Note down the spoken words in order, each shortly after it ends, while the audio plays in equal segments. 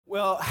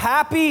Well,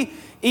 happy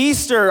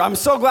Easter. I'm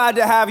so glad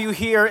to have you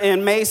here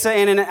in Mesa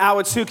and in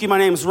Ahwatukee. My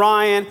name's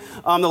Ryan.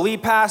 I'm the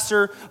lead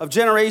pastor of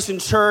Generation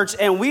Church,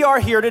 and we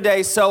are here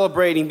today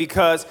celebrating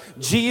because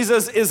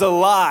Jesus is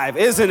alive,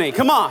 isn't he?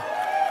 Come on.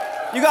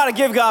 You got to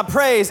give God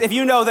praise if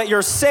you know that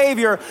your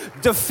Savior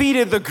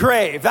defeated the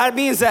grave. That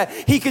means that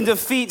he can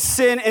defeat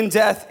sin and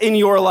death in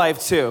your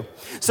life too.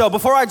 So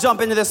before I jump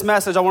into this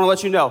message, I want to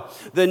let you know,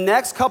 the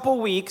next couple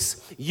weeks,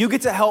 you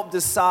get to help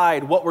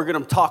decide what we're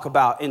going to talk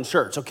about in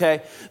church,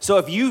 okay? So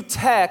if you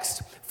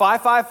text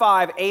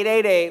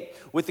 555-888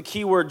 with the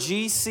keyword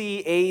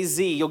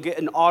GCAZ, you'll get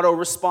an auto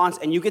response,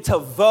 and you get to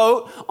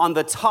vote on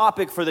the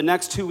topic for the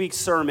next 2 weeks'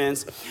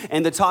 sermons,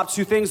 and the top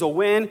two things will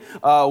win.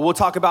 We'll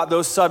talk about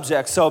those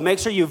subjects. So make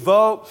sure you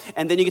vote,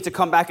 and then you get to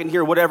come back and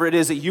hear whatever it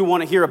is that you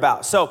want to hear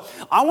about. So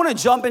I want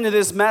to jump into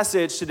this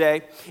message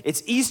today.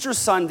 It's Easter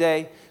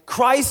Sunday.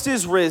 Christ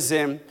is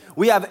risen.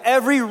 We have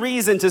every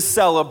reason to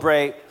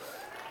celebrate.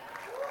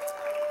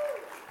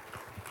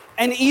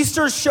 And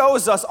Easter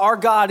shows us our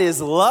God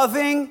is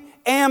loving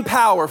and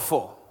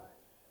powerful.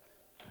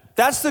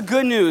 That's the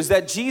good news,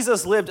 that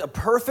Jesus lived a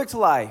perfect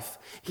life.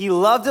 He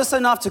loved us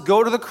enough to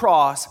go to the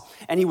cross,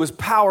 and he was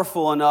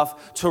powerful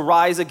enough to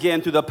rise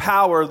again through the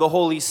power of the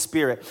Holy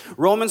Spirit.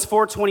 Romans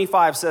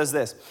 4:25 says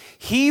this: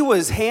 he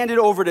was handed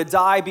over to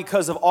die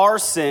because of our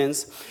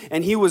sins,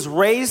 and he was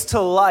raised to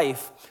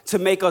life to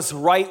make us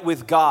right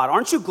with God.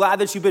 Aren't you glad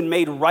that you've been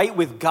made right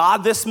with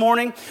God this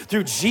morning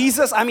through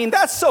Jesus? I mean,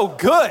 that's so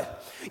good.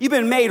 You've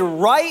been made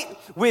right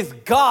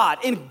with God,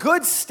 in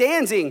good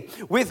standing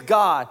with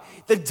God.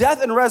 The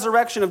death and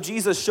resurrection of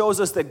Jesus shows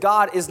us that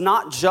God is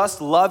not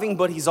just loving,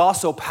 but he's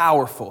also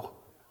powerful.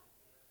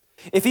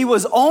 If he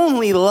was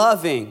only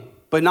loving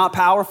but not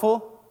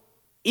powerful,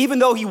 even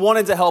though he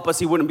wanted to help us,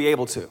 he wouldn't be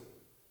able to.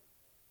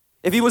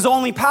 If he was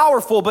only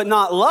powerful but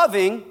not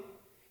loving,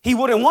 he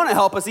wouldn't want to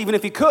help us even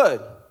if he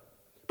could.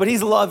 But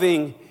he's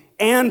loving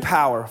and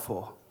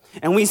powerful.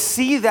 And we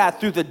see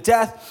that through the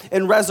death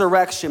and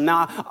resurrection.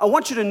 Now, I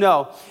want you to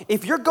know,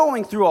 if you're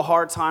going through a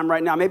hard time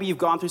right now, maybe you've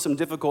gone through some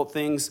difficult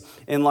things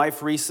in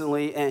life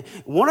recently, and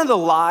one of the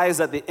lies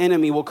that the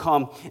enemy will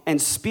come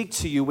and speak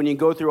to you when you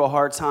go through a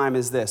hard time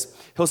is this.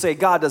 He'll say,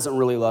 God doesn't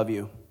really love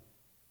you.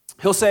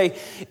 He'll say,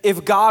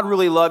 if God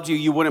really loved you,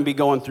 you wouldn't be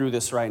going through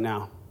this right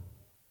now.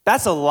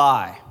 That's a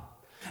lie.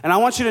 And I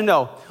want you to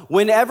know,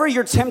 whenever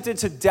you're tempted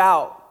to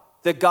doubt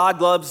that God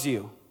loves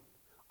you,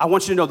 I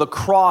want you to know the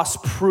cross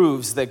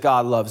proves that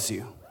God loves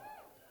you.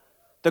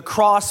 The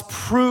cross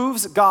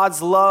proves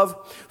God's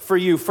love for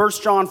you. 1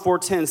 John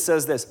 4:10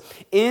 says this: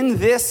 in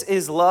this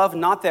is love,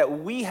 not that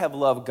we have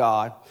loved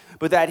God,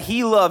 but that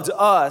he loved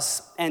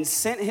us and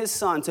sent his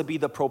son to be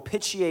the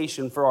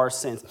propitiation for our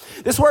sins.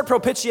 This word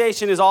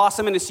propitiation is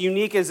awesome, and it's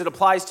unique as it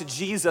applies to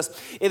Jesus.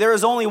 There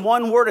is only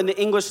one word in the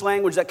English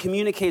language that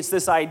communicates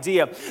this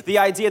idea. The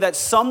idea that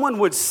someone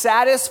would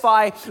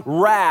satisfy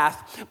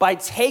wrath by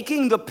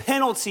taking the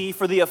penalty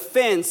for the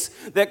offense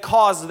that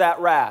caused that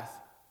wrath.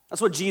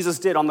 That's what Jesus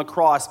did on the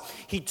cross.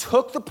 He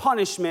took the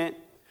punishment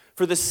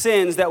for the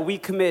sins that we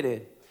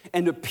committed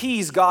and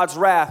appeased God's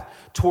wrath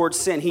towards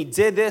sin. He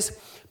did this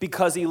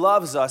because he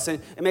loves us.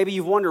 And maybe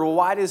you've wondered, well,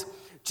 why does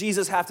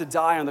Jesus have to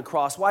die on the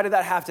cross? Why did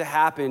that have to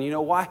happen? You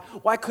know,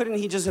 why couldn't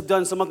he just have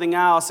done something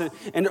else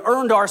and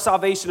earned our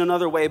salvation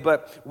another way?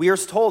 But we are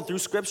told through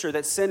Scripture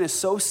that sin is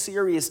so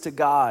serious to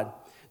God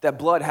that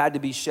blood had to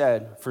be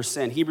shed for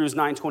sin. Hebrews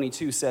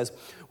 9:22 says,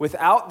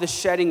 without the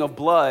shedding of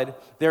blood,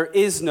 there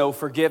is no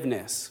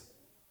forgiveness.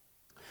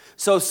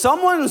 So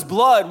someone's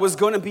blood was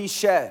going to be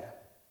shed.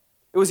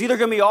 It was either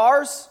going to be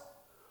ours,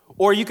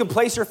 or you can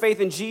place your faith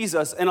in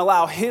Jesus and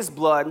allow his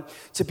blood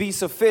to be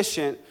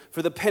sufficient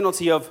for the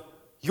penalty of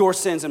your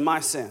sins and my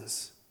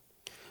sins.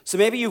 So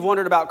maybe you've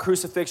wondered about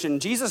crucifixion.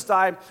 Jesus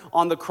died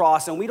on the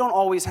cross, and we don't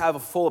always have a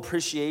full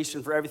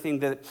appreciation for everything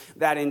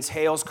that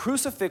entails.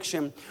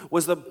 Crucifixion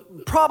was the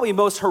probably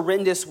most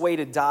horrendous way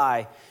to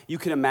die you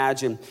can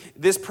imagine.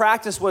 This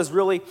practice was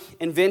really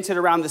invented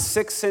around the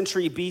 6th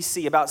century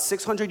BC, about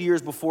 600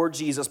 years before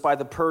Jesus, by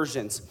the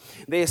Persians.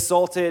 They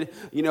assaulted,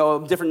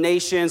 different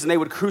nations, and they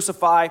would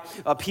crucify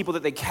people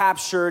that they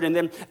captured. And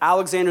then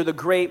Alexander the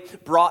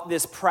Great brought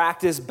this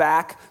practice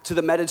back to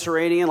the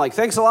Mediterranean. Like,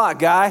 thanks a lot,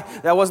 guy.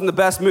 That wasn't the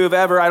best move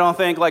ever, I don't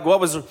think. Like, what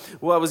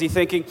was he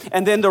thinking?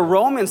 And then the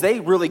Romans, they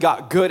really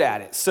got good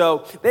at it.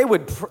 So they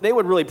would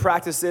really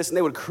practice this, and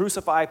they would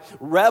crucify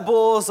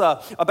rebels.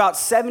 About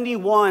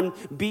 71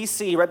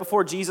 BC, right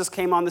before Jesus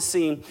came on the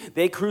scene,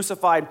 they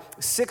crucified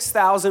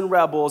 6,000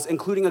 rebels,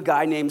 including a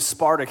guy named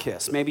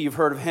Spartacus. Maybe you've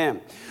heard of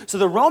him. So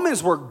the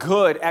Romans were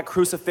good at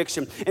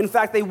crucifixion. In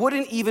fact, they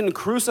wouldn't even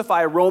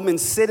crucify Roman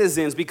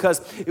citizens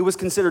because it was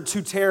considered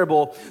too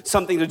terrible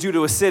something to do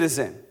to a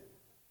citizen.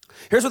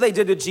 Here's what they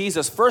did to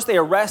Jesus. First, they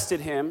arrested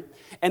him,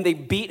 and they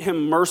beat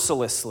him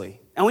mercilessly.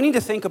 And we need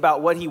to think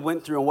about what he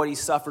went through and what he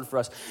suffered for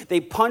us. They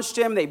punched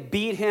him, they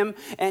beat him,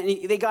 and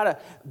they got a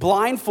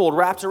blindfold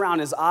wrapped around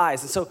his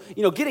eyes. And so,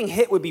 getting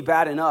hit would be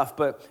bad enough,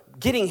 but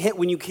getting hit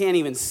when you can't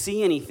even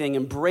see anything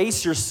and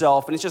brace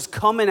yourself, and it's just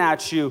coming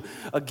at you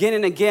again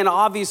and again.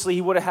 Obviously,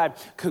 he would have had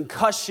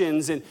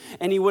concussions, and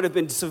he would have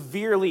been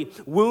severely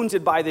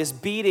wounded by this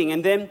beating.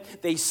 And then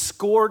they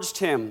scourged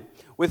him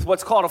with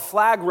what's called a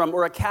flagrum,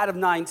 or a cat of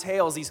nine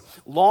tails, these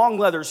long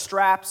leather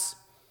straps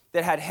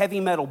that had heavy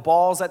metal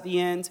balls at the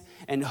end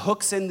and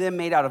hooks in them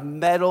made out of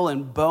metal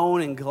and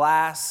bone and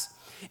glass.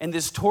 And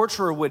this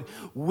torturer would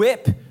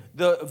whip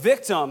the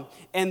victim,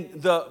 and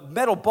the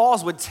metal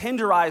balls would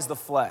tenderize the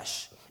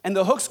flesh, and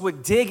the hooks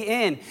would dig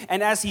in,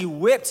 and as he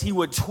whipped, he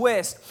would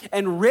twist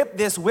and rip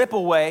this whip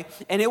away,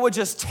 and it would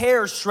just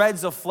tear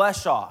shreds of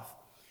flesh off.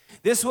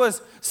 This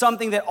was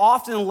something that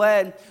often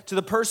led to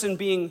the person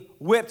being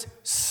whipped.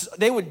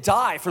 They would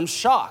die from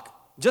shock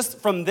just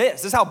from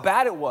this. This is how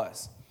bad it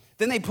was.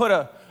 Then they put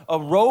a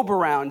robe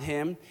around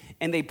him,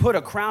 and they put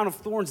a crown of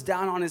thorns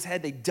down on his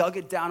head. They dug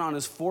it down on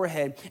his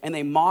forehead, and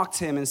they mocked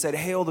him and said,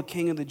 "Hail the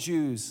King of the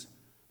Jews."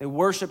 They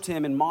worshiped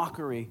him in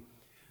mockery.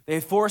 They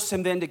forced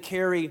him then to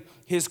carry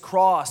his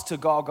cross to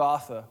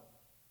Golgotha.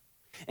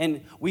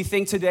 And we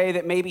think today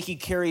that maybe he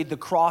carried the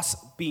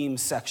crossbeam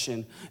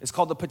section. It's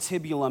called the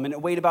patibulum, and it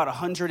weighed about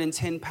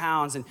 110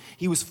 pounds. And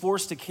he was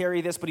forced to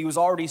carry this, but he was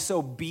already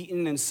so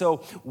beaten and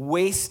so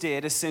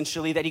wasted,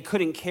 essentially, that he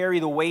couldn't carry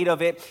the weight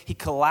of it. He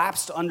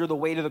collapsed under the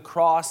weight of the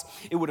cross.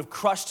 It would have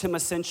crushed him,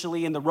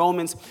 essentially. And the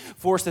Romans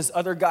forced this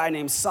other guy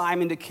named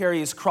Simon to carry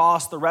his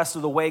cross the rest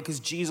of the way,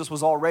 because Jesus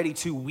was already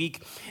too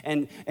weak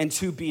and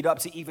too beat up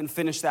to even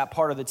finish that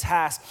part of the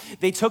task.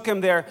 They took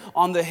him there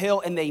on the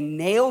hill, and they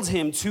nailed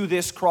him to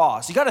this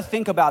cross. You got to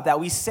think about that.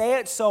 We say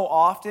it so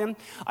often,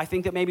 I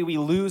think that maybe we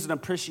lose an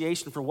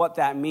appreciation for what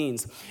that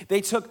means. They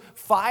took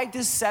 5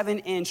 to 7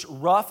 inch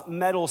rough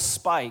metal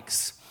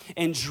spikes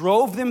and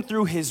drove them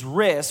through his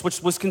wrists,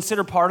 which was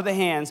considered part of the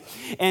hands,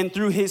 and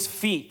through his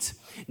feet,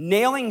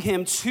 nailing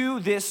him to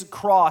this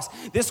cross.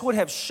 This would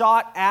have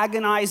shot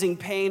agonizing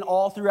pain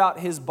all throughout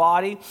his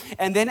body.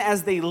 And then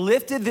as they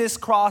lifted this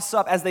cross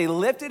up, as they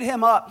lifted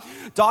him up,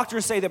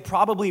 doctors say that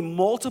probably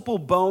multiple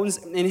bones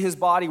in his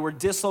body were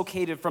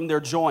dislocated from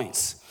their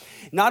joints.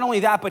 Not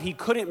only that, but he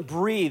couldn't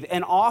breathe.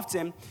 And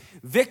often,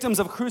 victims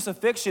of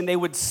crucifixion, they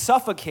would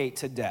suffocate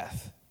to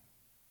death.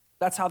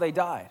 That's how they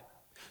died.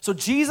 So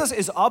Jesus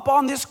is up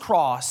on this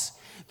cross.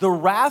 The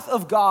wrath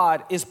of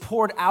God is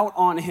poured out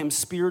on him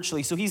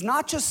spiritually. So he's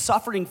not just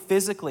suffering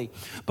physically,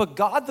 but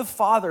God the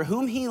Father,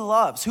 whom he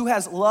loves, who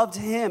has loved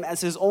him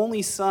as his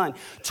only son,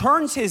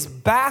 turns his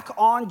back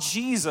on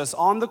Jesus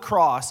on the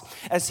cross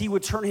as he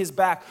would turn his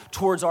back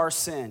towards our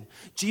sin.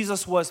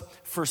 Jesus was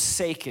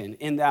forsaken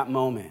in that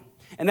moment.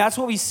 And that's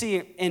what we see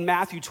in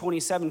Matthew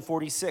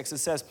 27:46. It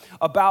says,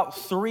 about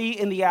 3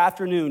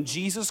 p.m,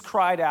 Jesus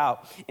cried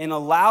out in a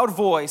loud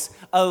voice,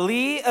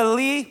 "Eli,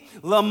 Eli,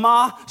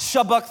 lama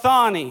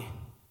sabachthani,"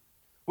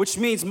 which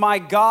means, my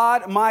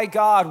God,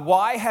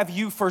 why have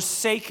you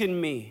forsaken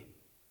me?"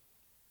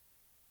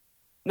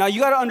 Now,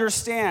 you got to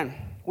understand,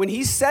 when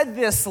he said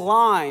this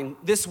line,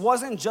 this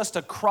wasn't just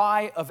a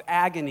cry of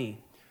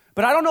agony.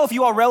 But I don't know if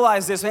you all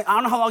realize this. I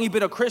don't know how long you've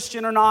been a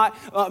Christian or not.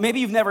 Maybe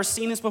you've never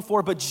seen this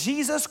before. But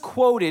Jesus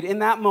quoted in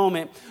that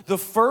moment the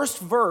first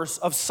verse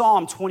of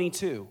Psalm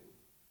 22.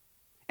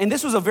 And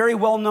this was a very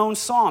well-known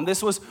psalm.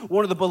 This was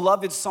one of the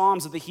beloved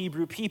psalms of the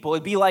Hebrew people.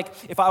 It'd be like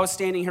if I was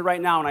standing here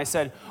right now and I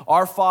said,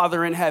 "Our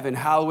Father in heaven,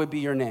 hallowed be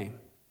your name."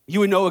 You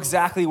would know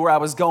exactly where I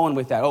was going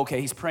with that. Okay,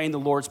 he's praying the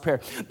Lord's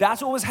Prayer.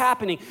 That's what was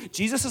happening.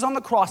 Jesus is on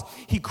the cross.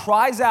 He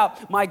cries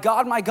out, my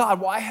God,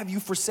 why have you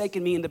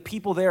forsaken me?" And the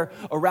people there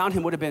around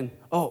him would have been,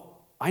 "Oh,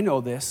 I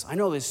know this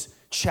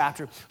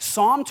chapter."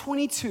 Psalm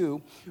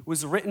 22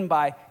 was written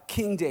by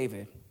King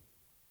David,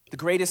 the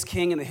greatest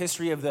king in the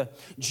history of the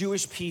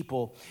Jewish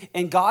people.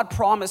 And God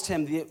promised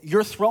him that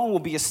your throne will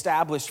be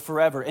established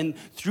forever. And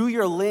through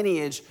your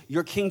lineage,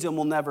 your kingdom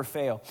will never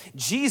fail.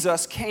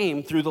 Jesus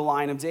came through the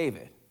line of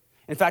David.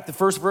 In fact, the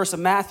first verse of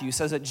Matthew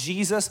says that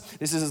Jesus,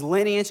 this is his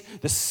lineage,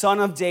 the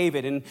son of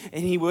David. And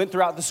he went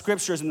throughout the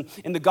scriptures, and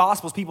in the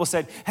Gospels, people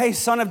said, "Hey,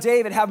 son of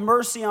David, have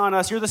mercy on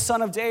us. You're the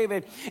son of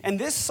David." And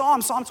this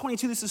Psalm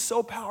 22, this is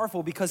so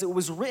powerful because it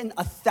was written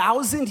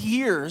 1,000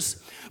 years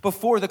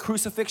before the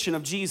crucifixion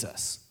of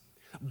Jesus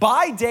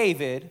by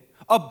David,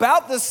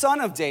 about the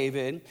son of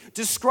David,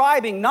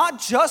 describing not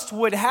just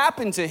what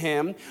happened to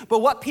him, but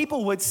what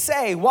people would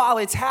say while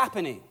it's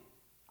happening.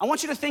 I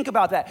want you to think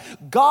about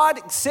that.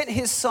 God sent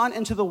his son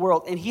into the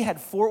world, and he had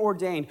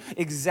foreordained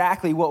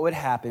exactly what would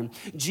happen.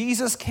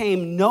 Jesus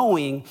came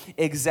knowing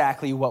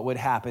exactly what would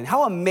happen.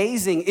 How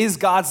amazing is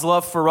God's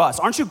love for us?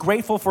 Aren't you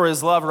grateful for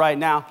his love right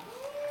now?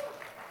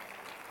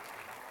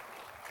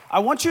 I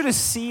want you to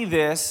see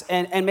this,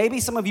 and maybe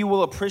some of you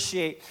will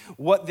appreciate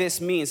what this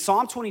means.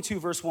 Psalm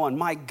 22, verse 1,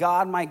 my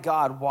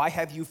God, why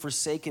have you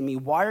forsaken me?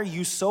 Why are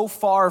you so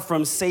far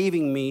from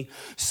saving me,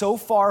 so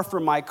far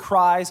from my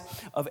cries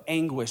of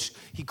anguish?"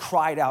 He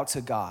cried out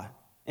to God.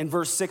 In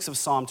verse 6 of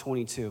Psalm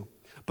 22,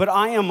 "But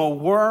I am a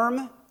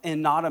worm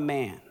and not a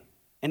man."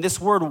 And this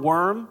word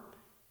worm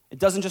It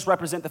doesn't just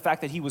represent the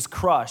fact that he was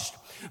crushed,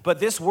 but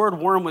this word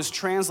worm was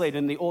translated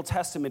in the Old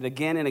Testament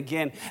again and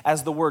again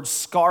as the word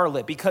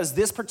scarlet, because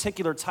this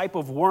particular type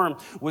of worm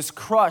was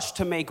crushed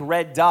to make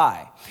red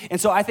dye.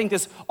 And so I think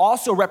this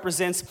also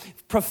represents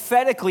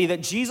prophetically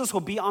that Jesus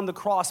will be on the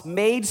cross,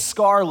 made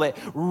scarlet,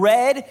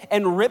 red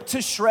and ripped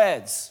to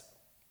shreds.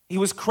 He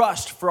was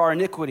crushed for our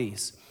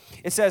iniquities.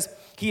 It says,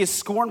 he is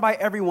scorned by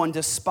everyone,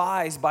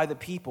 despised by the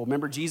people.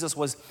 Remember, Jesus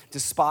was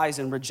despised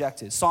and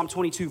rejected. Psalm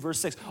 22, verse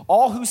 6.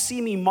 All who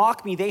see me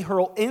mock me. They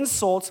hurl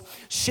insults,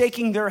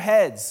 shaking their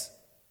heads.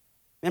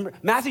 Remember,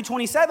 Matthew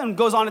 27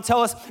 goes on to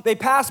tell us they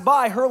pass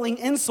by hurling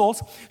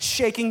insults,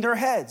 shaking their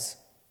heads.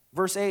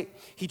 Verse 8,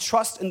 he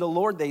trusts in the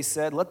Lord, they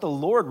said. Let the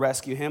Lord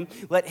rescue him.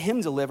 Let him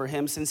deliver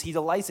him, since he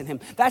delights in him.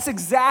 That's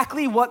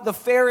exactly what the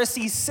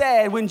Pharisees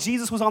said when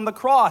Jesus was on the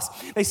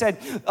cross. They said,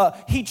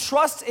 he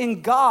trusts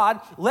in God.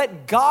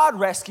 Let God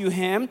rescue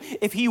him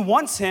if he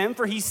wants him,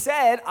 for he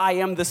said, I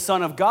am the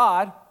Son of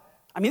God.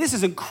 I mean, this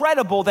is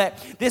incredible that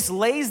this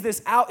lays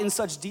this out in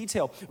such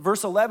detail.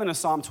 Verse 11 of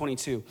Psalm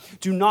 22,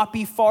 do not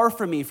be far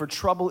from me, for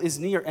trouble is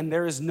near, and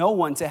there is no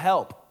one to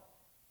help.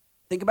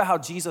 Think about how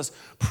Jesus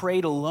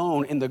prayed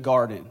alone in the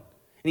garden. And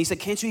he said,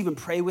 can't you even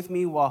pray with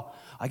me while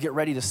I get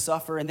ready to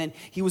suffer? And then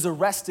he was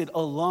arrested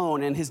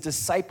alone and his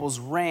disciples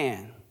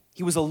ran.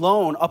 He was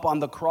alone up on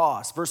the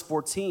cross. Verse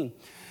 14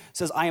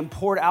 says, I am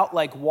poured out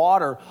like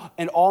water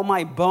and all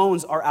my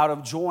bones are out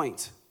of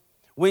joint.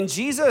 When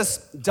Jesus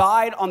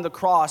died on the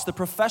cross, the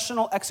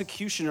professional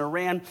executioner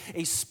ran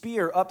a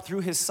spear up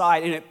through his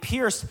side and it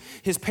pierced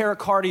his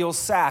pericardial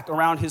sac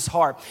around his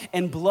heart,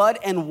 and blood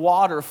and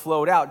water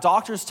flowed out.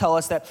 Doctors tell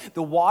us that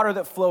the water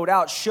that flowed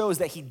out shows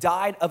that he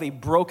died of a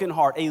broken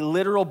heart, a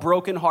literal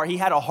broken heart. He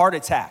had a heart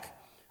attack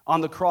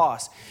on the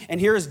cross. And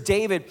here's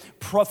David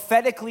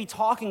prophetically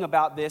talking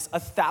about this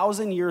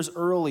 1,000 years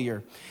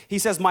earlier. He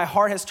says, my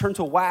heart has turned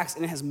to wax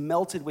and it has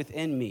melted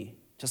within me,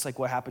 just like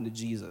what happened to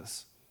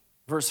Jesus.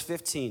 Verse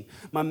 15,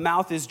 my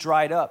mouth is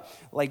dried up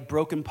like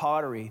broken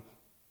pottery,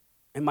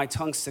 and my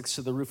tongue sticks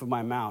to the roof of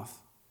my mouth.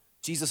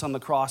 Jesus on the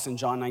cross in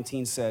John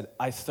 19 said,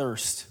 I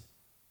thirst.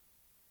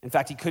 In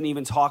fact, he couldn't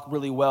even talk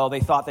really well. They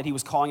thought that he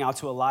was calling out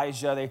to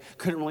Elijah. They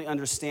couldn't really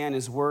understand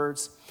his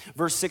words.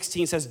 Verse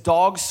 16 says,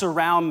 dogs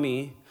surround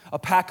me. A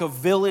pack of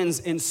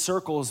villains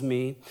encircles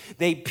me.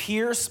 They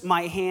pierce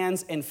my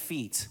hands and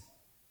feet.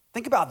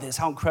 Think about this,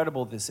 how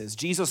incredible this is.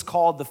 Jesus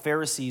called the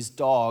Pharisees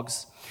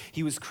dogs.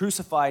 He was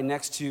crucified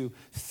next to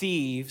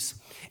thieves.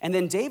 And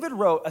then David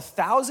wrote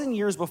 1,000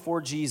 years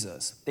before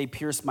Jesus, they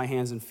pierced my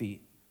hands and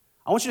feet.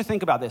 I want you to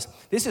think about this.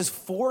 This is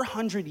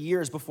 400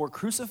 years before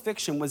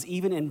crucifixion was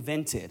even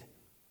invented.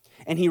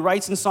 And he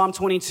writes in Psalm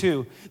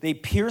 22, they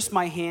pierced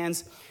my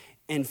hands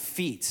and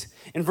feet.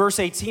 In verse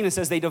 18, it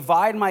says, they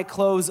divide my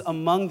clothes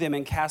among them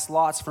and cast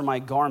lots for my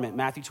garment.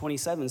 Matthew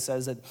 27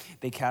 says that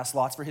they cast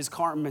lots for his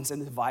garments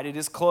and divided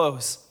his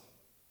clothes.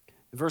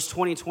 In verse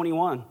 20,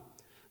 21,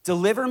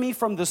 deliver me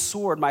from the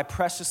sword, my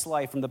precious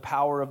life, from the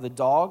power of the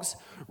dogs.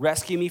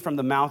 Rescue me from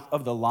the mouth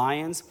of the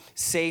lions.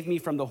 Save me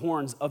from the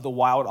horns of the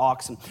wild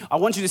oxen. I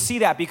want you to see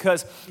that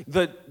because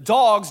the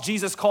dogs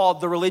Jesus called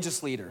the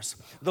religious leaders.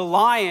 The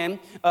lion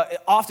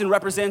often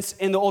represents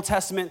in the Old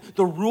Testament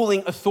the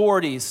ruling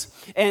authorities.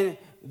 And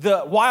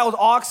the wild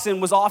oxen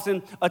was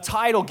often a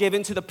title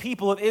given to the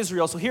people of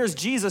Israel. So here's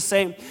Jesus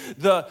saying,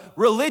 the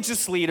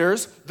religious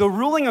leaders, the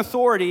ruling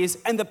authorities,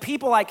 and the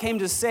people I came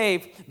to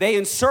save, they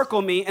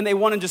encircle me and they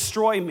want to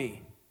destroy me.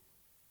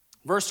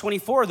 Verse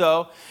 24,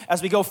 though,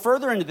 as we go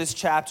further into this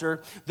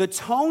chapter, the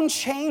tone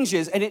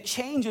changes, and it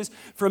changes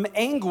from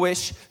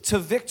anguish to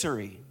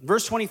victory.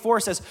 Verse 24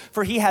 says,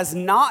 for he has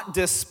not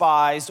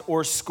despised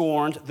or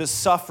scorned the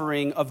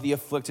suffering of the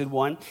afflicted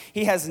one.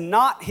 He has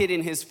not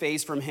hidden his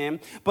face from him,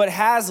 but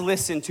has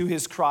listened to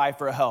his cry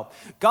for help.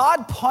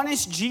 God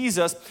punished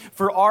Jesus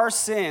for our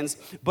sins,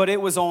 but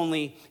it was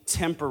only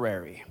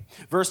temporary.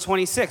 Verse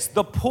 26,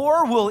 the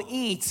poor will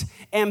eat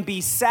and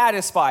be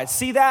satisfied.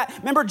 See that?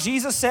 Remember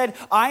Jesus said,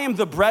 I am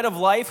the bread of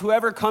life.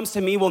 Whoever comes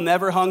to me will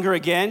never hunger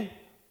again.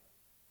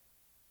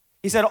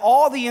 He said,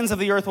 all the ends of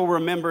the earth will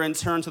remember and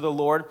turn to the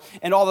Lord,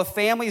 and all the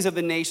families of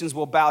the nations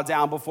will bow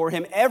down before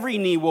him. Every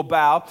knee will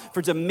bow,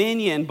 for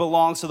dominion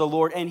belongs to the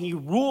Lord, and he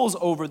rules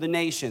over the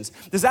nations.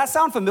 Does that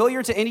sound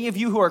familiar to any of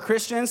you who are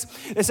Christians?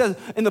 It says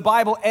in the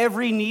Bible,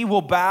 every knee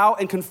will bow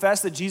and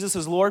confess that Jesus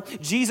is Lord.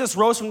 Jesus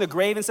rose from the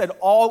grave and said,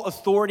 all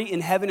authority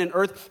in heaven and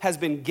earth has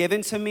been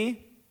given to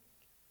me.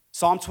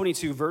 Psalm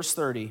 22, verse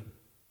 30,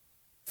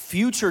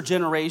 future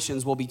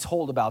generations will be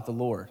told about the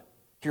Lord.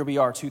 Here we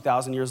are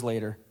 2,000 years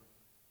later.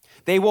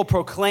 They will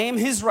proclaim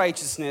his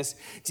righteousness,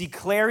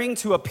 declaring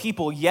to a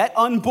people yet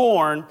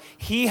unborn,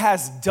 he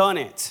has done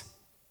it.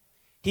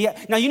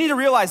 Now you need to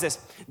realize this.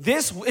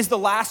 This is the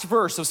last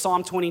verse of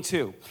Psalm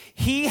 22.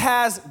 He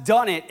has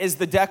done it is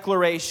the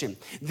declaration.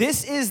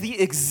 This is the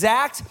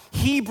exact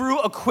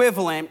Hebrew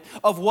equivalent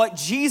of what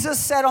Jesus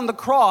said on the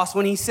cross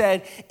when he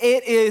said,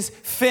 it is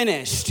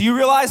finished. Do you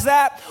realize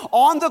that?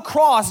 On the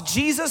cross,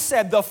 Jesus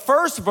said the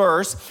first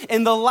verse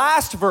in the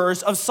last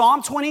verse of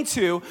Psalm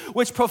 22,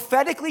 which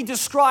prophetically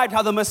described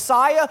how the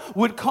Messiah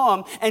would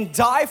come and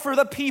die for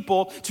the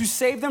people to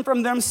save them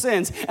from their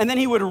sins. And then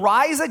he would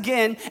rise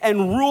again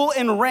and rule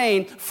and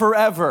reign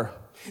forever.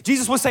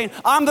 Jesus was saying,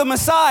 I'm the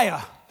Messiah.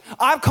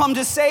 I've come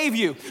to save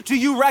you. Do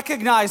you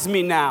recognize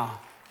me now?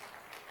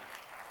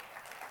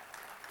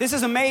 This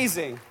is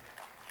amazing.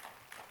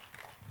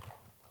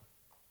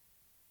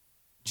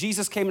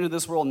 Jesus came into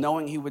this world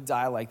knowing he would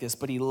die like this,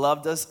 but he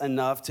loved us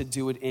enough to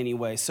do it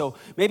anyway. So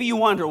maybe you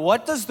wonder,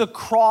 what does the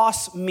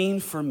cross mean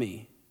for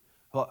me?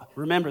 Well,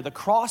 remember, the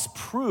cross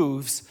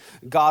proves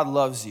God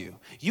loves you.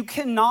 You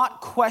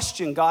cannot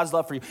question God's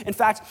love for you. In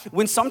fact,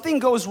 when something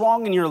goes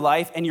wrong in your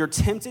life and you're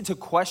tempted to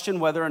question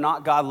whether or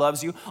not God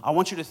loves you, I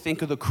want you to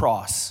think of the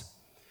cross.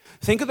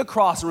 Think of the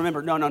cross and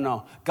remember,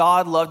 no.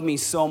 God loved me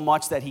so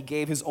much that he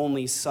gave his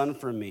only son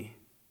for me.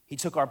 He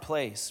took our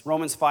place.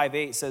 Romans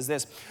 5:8 says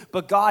this,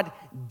 but God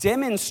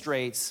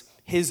demonstrates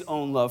his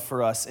own love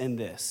for us in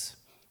this.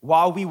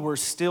 While we were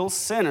still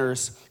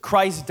sinners,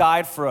 Christ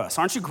died for us.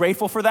 Aren't you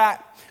grateful for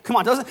that? Come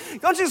on, don't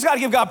you just got to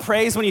give God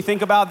praise when you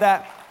think about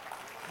that?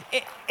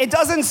 It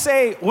doesn't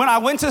say, when I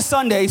went to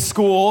Sunday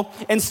school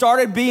and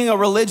started being a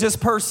religious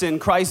person,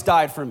 Christ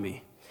died for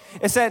me.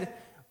 It said,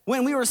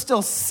 when we were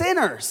still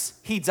sinners,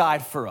 he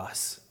died for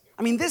us.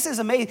 I mean, this is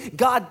amazing.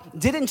 God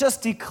didn't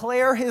just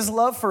declare his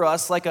love for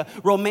us like a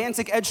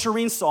romantic Ed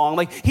Sheeran song.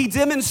 Like, he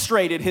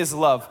demonstrated his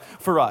love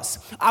for us.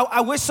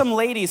 I wish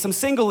some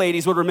single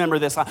ladies would remember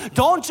this.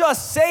 Don't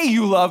just say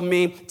you love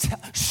me,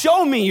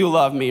 show me you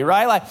love me,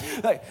 right?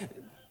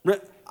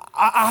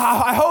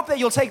 I hope that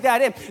you'll take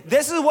that in.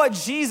 This is what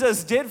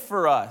Jesus did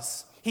for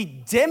us. He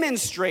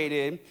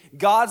demonstrated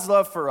God's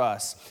love for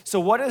us. So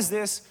what does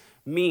this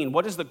mean?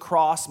 What does the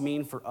cross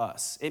mean for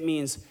us? It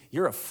means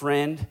you're a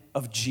friend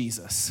of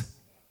Jesus.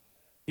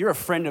 You're a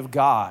friend of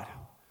God.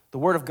 The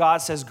word of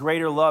God says,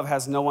 greater love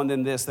has no one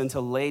than this, than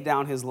to lay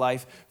down his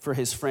life for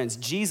his friends.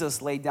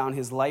 Jesus laid down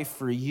his life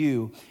for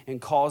you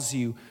and calls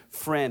you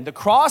friend. The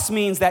cross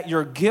means that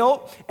your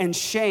guilt and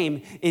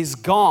shame is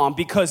gone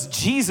because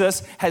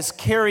Jesus has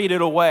carried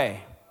it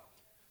away.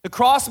 The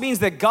cross means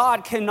that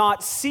God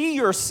cannot see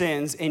your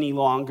sins any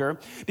longer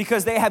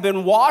because they have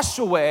been washed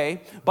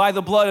away by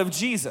the blood of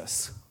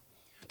Jesus.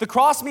 The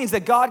cross means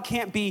that God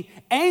can't be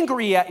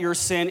angry at your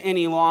sin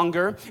any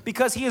longer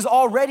because he has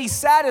already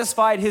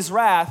satisfied his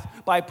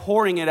wrath by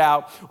pouring it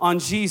out on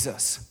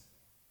Jesus.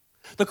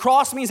 The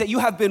cross means that you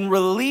have been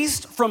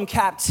released from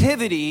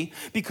captivity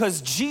because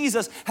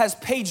Jesus has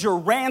paid your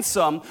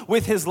ransom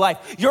with his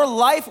life. Your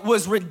life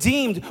was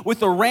redeemed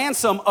with the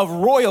ransom of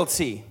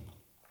royalty.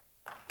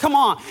 Come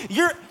on,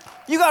 you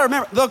gotta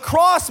remember, the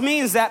cross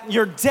means that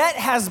your debt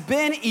has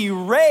been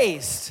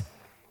erased.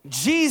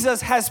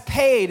 Jesus has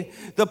paid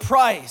the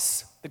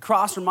price. The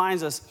cross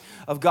reminds us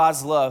of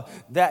God's love,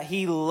 that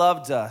he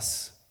loved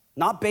us,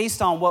 not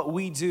based on what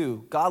we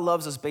do. God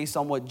loves us based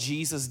on what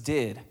Jesus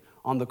did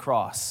on the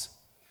cross.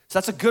 So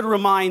that's a good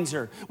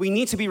reminder. We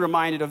need to be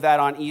reminded of that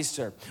on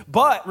Easter.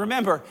 But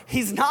remember,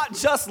 he's not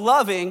just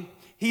loving,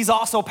 he's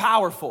also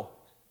powerful.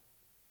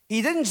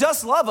 He didn't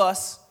just love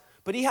us,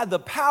 but he had the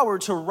power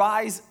to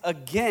rise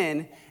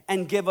again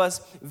and give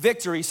us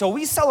victory. So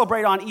we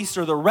celebrate on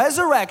Easter the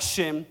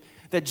resurrection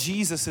that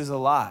Jesus is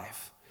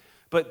alive.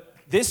 But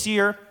this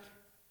year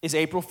is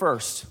April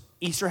 1st.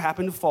 Easter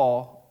happened to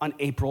fall on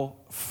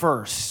April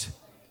 1st.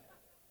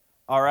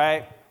 All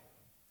right?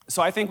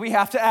 So I think we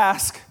have to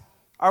ask,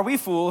 are we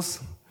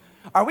fools?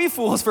 Are we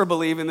fools for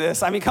believing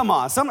this? I mean, come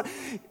on.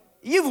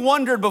 You've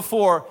wondered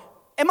before,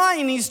 am I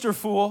an Easter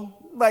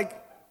fool?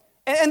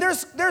 And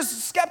there's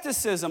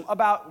skepticism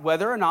about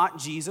whether or not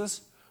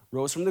Jesus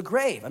rose from the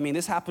grave. I mean,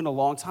 this happened a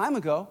long time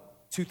ago,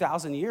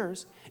 2,000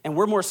 years, and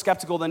we're more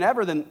skeptical than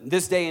ever than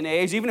this day and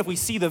age. Even if we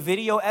see the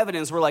video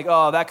evidence, we're like,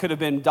 oh, that could have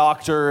been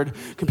doctored,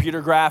 computer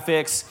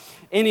graphics,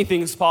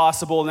 anything's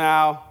possible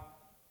now.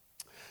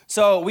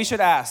 So we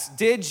should ask,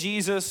 did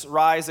Jesus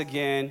rise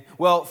again?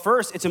 Well,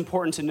 first, it's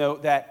important to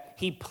note that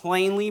he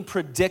plainly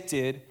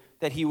predicted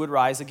that he would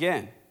rise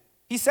again.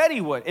 He said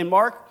he would. In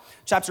Mark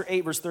chapter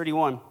 8, verse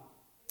 31, it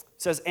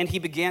says, and he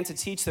began to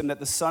teach them that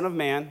the Son of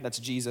Man, that's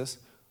Jesus,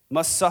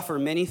 must suffer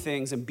many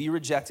things and be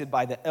rejected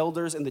by the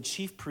elders and the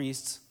chief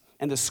priests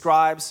and the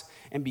scribes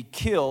and be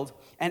killed,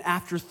 and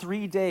after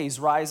 3 days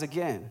rise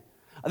again.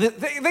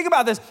 Think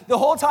about this. The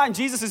whole time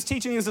Jesus is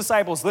teaching his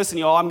disciples, listen,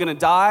 y'all, I'm going to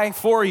die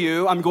for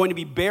you. I'm going to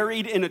be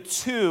buried in a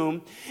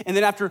tomb. And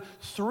then after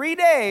 3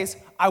 days,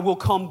 I will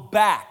come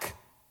back.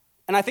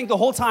 And I think the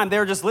whole time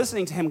they're just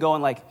listening to him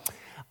going like,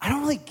 I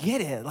don't really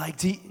get it.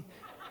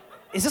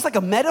 Is this like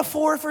a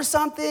metaphor for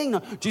something?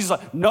 Jesus is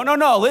like,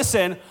 no,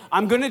 listen,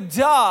 I'm going to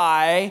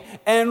die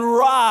and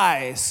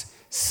rise.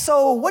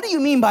 So what do you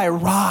mean by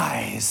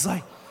rise?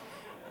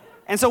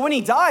 And so when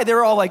he died, they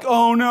were all like,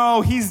 oh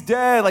no, he's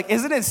dead. Like,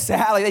 isn't it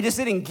sad? Like, they just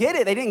didn't get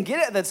it. They didn't get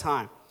it at the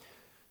time.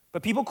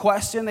 But people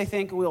question, they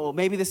think, well,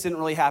 maybe this didn't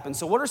really happen.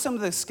 So what are some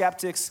of the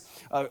skeptics'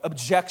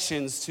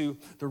 objections to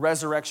the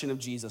resurrection of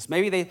Jesus?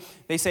 Maybe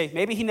they say,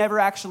 maybe he never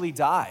actually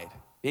died.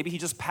 Maybe he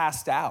just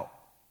passed out.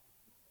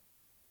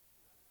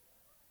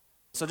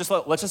 So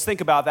let's just think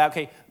about that.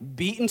 Okay,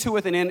 beaten to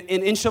within an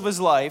inch of his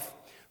life,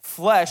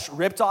 flesh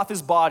ripped off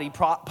his body,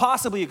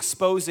 possibly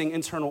exposing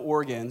internal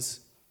organs,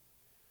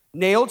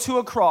 nailed to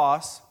a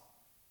cross,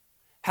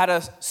 had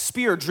a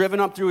spear driven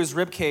up through his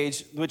rib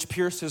cage, which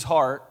pierced his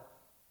heart.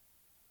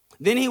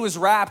 Then he was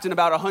wrapped in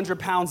about 100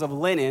 pounds of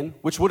linen,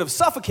 which would have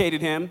suffocated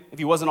him if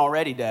he wasn't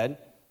already dead,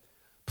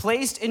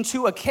 placed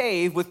into a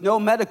cave with no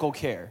medical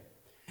care.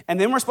 And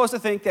then we're supposed to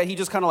think that he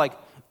just kind of like,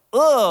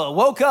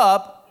 woke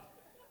up,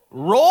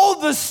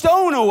 rolled the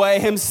stone away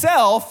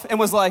himself, and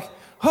was like,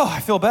 oh, I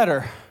feel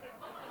better.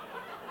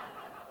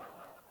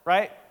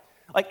 Right?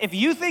 Like, if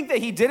you think that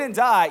he didn't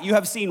die, you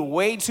have seen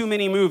way too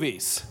many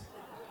movies.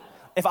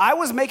 If I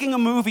was making a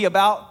movie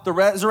about the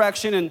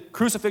resurrection and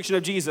crucifixion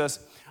of Jesus,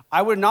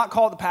 I would not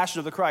call it The Passion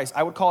of the Christ.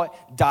 I would call it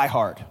Die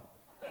Hard.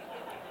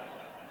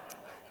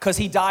 Because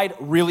he died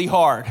really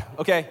hard,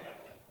 okay?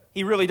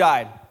 He really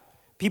died.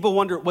 People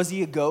wonder, was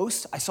he a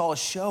ghost? I saw a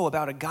show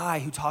about a guy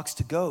who talks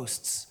to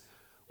ghosts.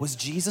 Was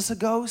Jesus a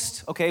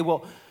ghost? Okay,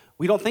 well,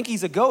 we don't think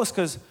he's a ghost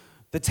because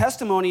the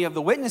testimony of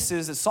the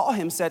witnesses that saw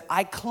him said,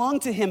 I clung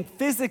to him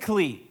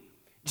physically.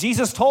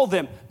 Jesus told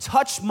them,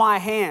 touch my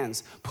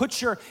hands. Put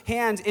your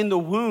hand in the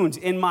wound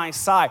in my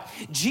side.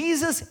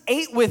 Jesus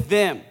ate with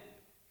them.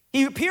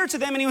 He appeared to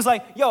them and he was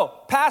like, yo,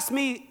 pass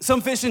me some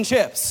fish and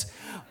chips.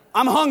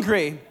 I'm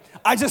hungry.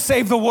 I just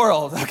saved the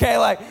world, okay?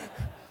 Like,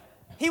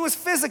 he was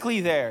physically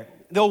there.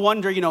 They'll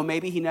wonder,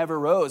 maybe he never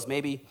rose.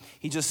 Maybe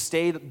he just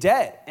stayed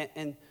dead.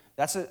 And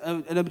that's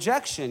an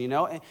objection,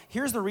 And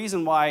here's the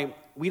reason why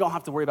we don't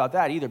have to worry about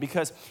that either,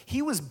 because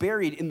he was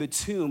buried in the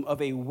tomb of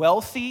a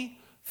wealthy,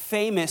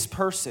 famous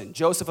person.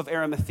 Joseph of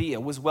Arimathea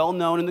was well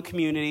known in the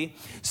community.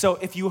 So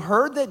if you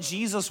heard that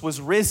Jesus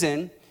was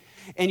risen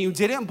and you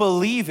didn't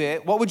believe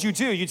it, what would you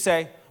do? You'd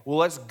say, well,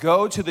 let's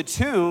go to the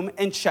tomb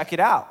and check it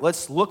out.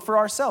 Let's look for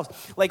ourselves.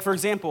 Like, for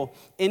example,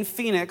 in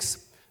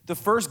Phoenix, the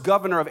first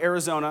governor of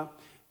Arizona,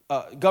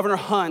 Governor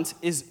Hunt,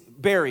 is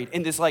buried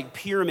in this like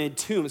pyramid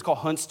tomb. It's called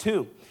Hunt's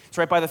Tomb. It's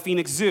right by the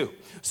Phoenix Zoo.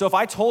 So if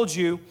I told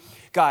you,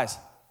 guys,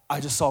 I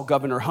just saw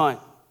Governor Hunt.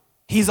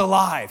 He's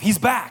alive. He's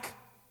back.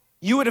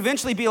 You would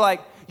eventually be like,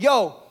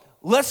 yo,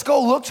 let's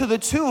go look to the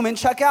tomb and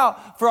check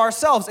out for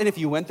ourselves. And if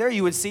you went there,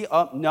 you would see,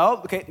 no,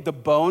 okay, the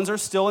bones are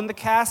still in the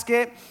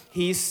casket.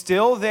 He's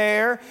still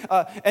there.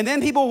 And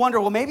then people wonder,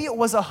 well, maybe it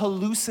was a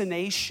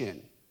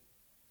hallucination.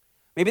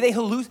 Maybe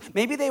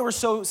they were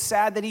so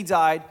sad that he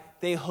died,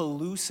 they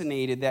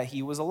hallucinated that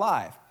he was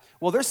alive.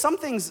 Well, there's some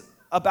things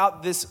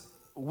about this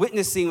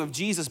witnessing of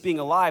Jesus being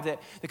alive that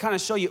kind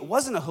of show you it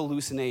wasn't a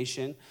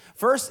hallucination.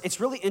 First, it's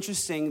really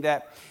interesting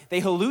that they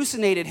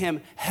hallucinated him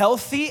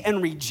healthy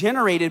and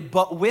regenerated,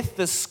 but with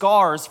the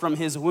scars from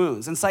his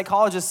wounds. And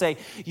psychologists say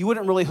you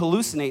wouldn't really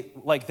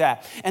hallucinate like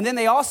that. And then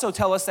they also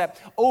tell us that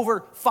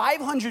over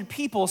 500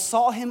 people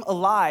saw him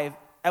alive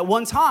at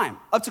one time,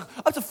 up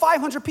to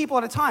 500 people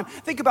at a time.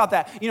 Think about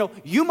that.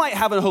 You might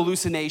have a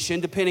hallucination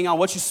depending on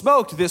what you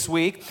smoked this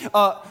week.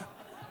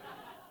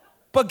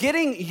 But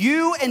getting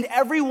you and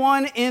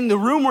everyone in the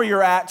room where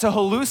you're at to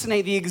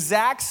hallucinate the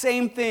exact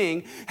same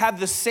thing,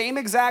 have the same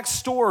exact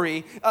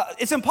story,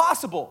 it's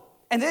impossible.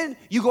 And then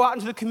you go out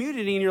into the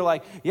community and you're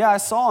like, yeah, I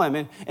saw him.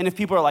 And if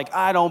people are like,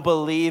 I don't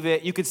believe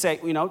it, you could say,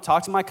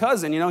 talk to my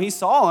cousin, he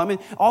saw him. And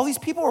all these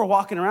people are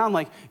walking around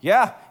like,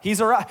 yeah, he's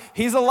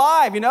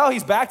alive,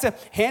 he's back to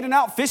handing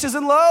out fishes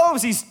and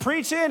loaves, he's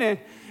preaching, and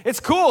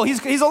it's cool,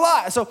 he's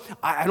alive. So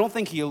I don't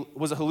think he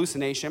was a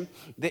hallucination.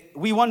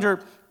 We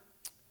wonder,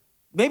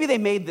 maybe they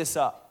made this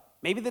up.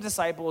 Maybe the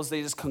disciples,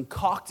 they just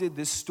concocted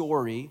this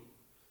story.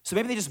 So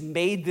maybe they just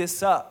made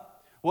this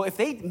up. Well, if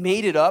they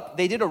made it up,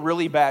 they did a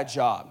really bad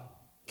job,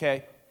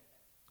 okay?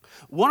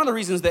 One of the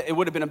reasons that it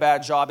would have been a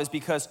bad job is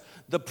because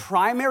the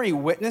primary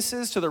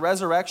witnesses to the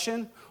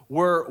resurrection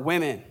were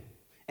women.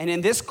 And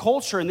in this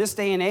culture, in this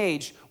day and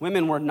age,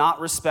 women were not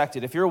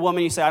respected. If you're a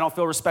woman, you say, I don't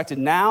feel respected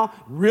now,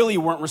 really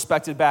weren't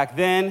respected back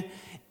then.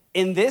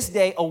 In this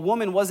day, a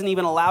woman wasn't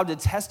even allowed to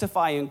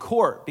testify in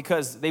court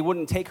because they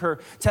wouldn't take her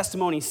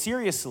testimony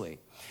seriously.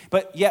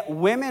 But yet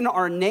women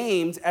are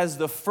named as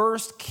the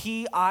first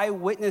key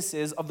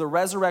eyewitnesses of the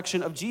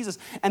resurrection of Jesus.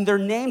 And they're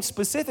named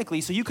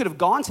specifically, so you could have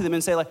gone to them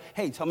and say, like,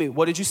 hey, tell me,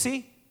 what did you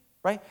see?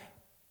 Right?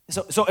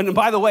 So, and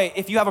by the way,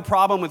 if you have a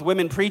problem with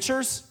women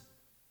preachers,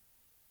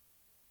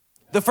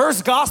 the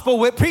first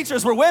gospel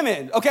preachers were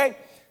women, okay?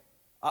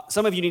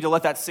 Some of you need to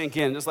let that sink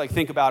in. Just like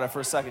think about it for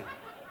a second.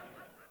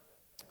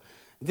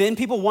 Then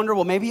people wonder,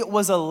 well, maybe it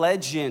was a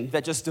legend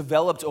that just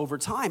developed over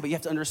time. But you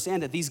have to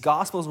understand that these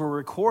gospels were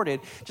recorded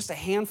just a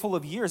handful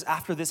of years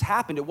after this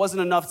happened. It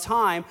wasn't enough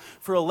time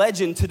for a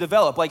legend to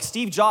develop. Like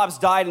Steve Jobs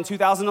died in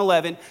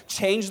 2011,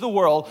 changed the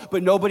world,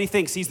 but nobody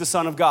thinks he's the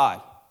Son of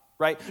God,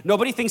 right?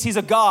 Nobody thinks he's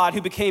a God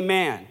who became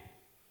man.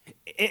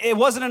 it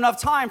wasn't enough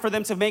time for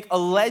them to make a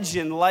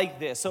legend like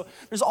this. So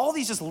there's all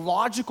these just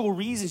logical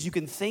reasons you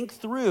can think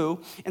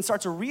through and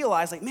start to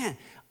realize, like, man,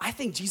 I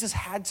think Jesus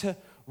had to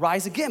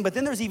rise again. But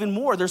then there's even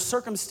more. There's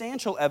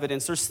circumstantial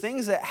evidence. There's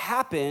things that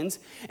happened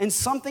and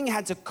something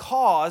had to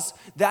cause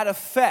that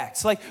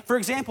effect. Like, for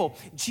example,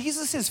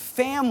 Jesus'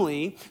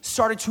 family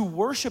started to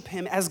worship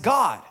him as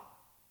God.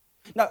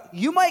 Now,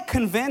 you might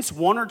convince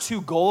one or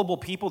two gullible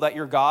people that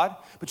you're God,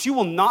 but you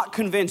will not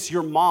convince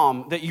your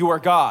mom that you are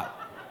God.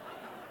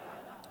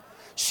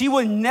 She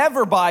would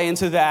never buy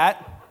into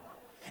that.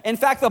 In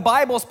fact, the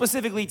Bible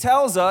specifically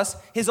tells us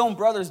his own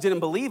brothers didn't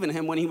believe in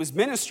him when he was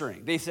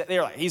ministering. They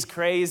were like, he's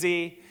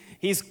crazy,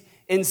 he's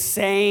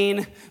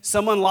insane,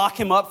 someone lock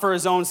him up for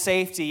his own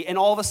safety. And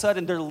all of a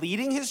sudden, they're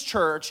leading his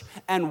church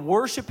and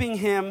worshiping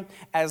him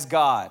as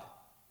God.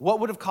 What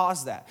would have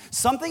caused that?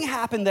 Something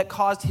happened that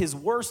caused his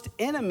worst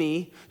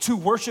enemy to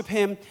worship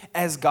him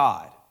as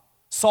God.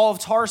 Saul of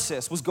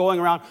Tarsus was going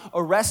around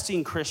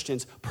arresting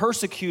Christians,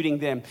 persecuting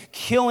them,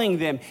 killing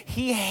them.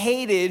 He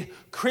hated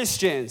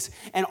Christians.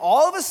 And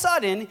all of a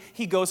sudden,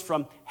 he goes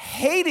from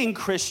hating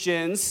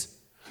Christians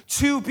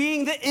to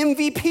being the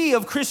MVP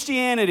of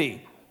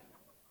Christianity.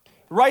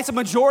 Writes a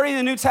majority of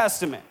the New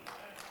Testament.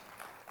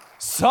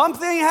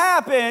 Something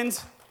happened,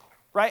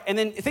 right? And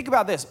then think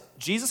about this.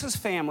 Jesus'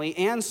 family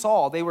and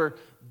Saul, they were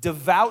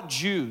devout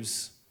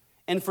Jews.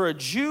 And for a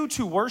Jew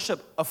to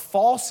worship a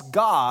false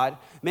god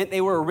meant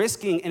they were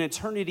risking an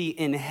eternity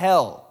in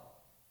hell.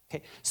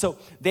 Okay? So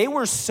they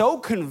were so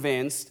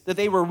convinced that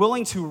they were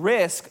willing to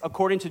risk,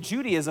 according to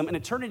Judaism, an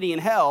eternity in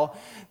hell,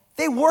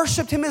 they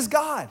worshiped him as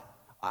God.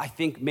 I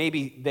think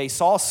maybe they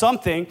saw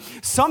something.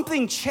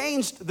 Something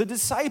changed the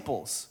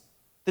disciples.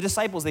 The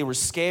disciples, they were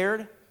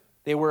scared,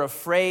 they were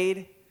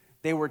afraid,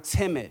 they were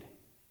timid.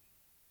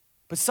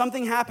 But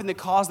something happened that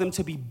caused them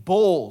to be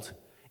bold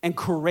and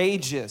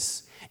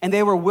courageous. And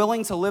they were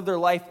willing to live their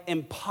life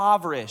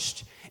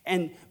impoverished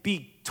and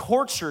be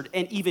tortured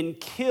and even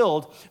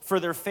killed for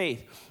their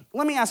faith.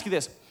 Let me ask you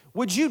this.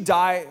 Would you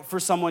die for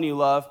someone you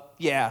love?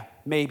 Yeah,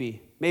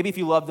 maybe. Maybe if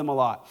you love them a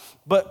lot.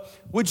 But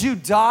would you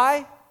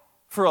die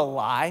for a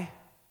lie?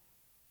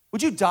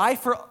 Would you die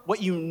for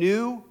what you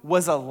knew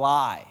was a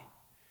lie?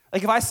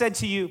 Like if I said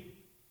to you,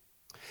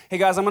 hey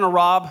guys, I'm going to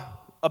rob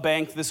a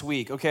bank this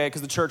week, okay?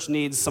 Because the church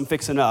needs some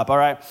fixing up, all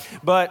right?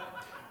 But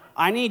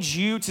I need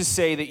you to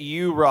say that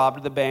you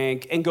robbed the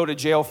bank and go to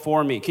jail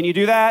for me. Can you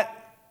do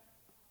that?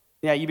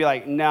 Yeah, you'd be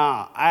like,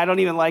 nah, I don't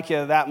even like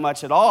you that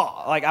much at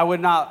all. Like, I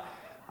would not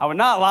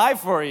lie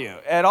for you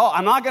at all.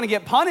 I'm not going to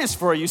get punished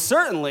for you,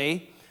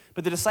 certainly.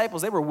 But the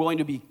disciples, they were willing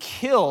to be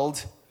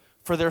killed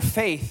for their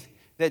faith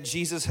that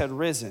Jesus had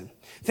risen.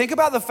 Think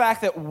about the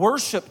fact that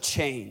worship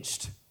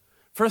changed.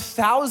 For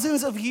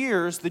thousands of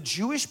years, the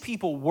Jewish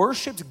people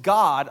worshiped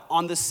God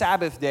on the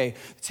Sabbath day.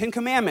 The Ten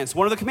Commandments,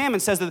 one of the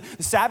commandments says that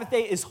the Sabbath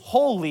day is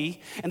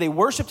holy, and they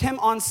worshiped him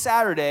on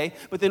Saturday.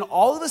 But then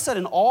all of a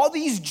sudden, all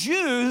these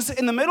Jews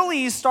in the Middle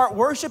East start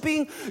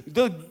worshiping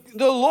the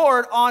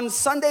Lord on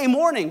Sunday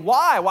morning.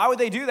 Why? Why would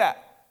they do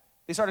that?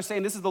 They started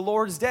saying, this is the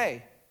Lord's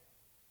day.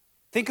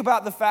 Think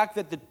about the fact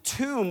that the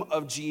tomb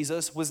of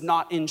Jesus was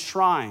not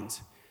enshrined.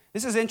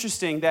 This is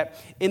interesting that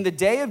in the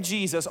day of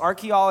Jesus,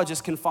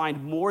 archaeologists can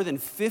find more than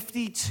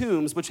 50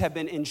 tombs which have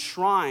been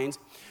enshrined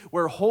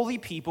where holy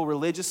people,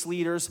 religious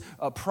leaders,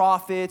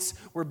 prophets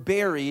were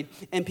buried,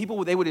 and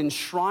people, they would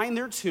enshrine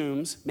their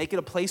tombs, make it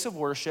a place of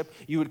worship.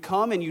 You would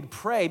come and you'd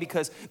pray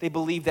because they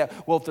believed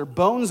that, well, if their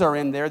bones are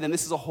in there, then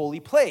this is a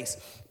holy place.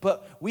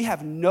 But we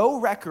have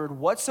no record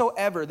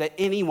whatsoever that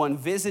anyone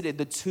visited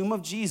the tomb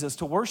of Jesus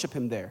to worship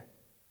him there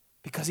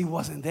because he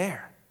wasn't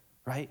there,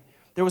 right?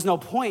 There was no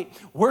point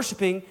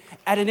worshiping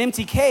at an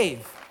empty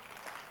cave.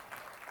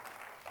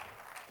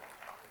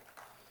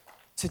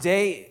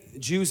 Today,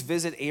 Jews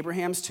visit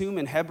Abraham's tomb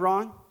in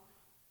Hebron.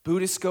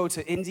 Buddhists go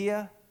to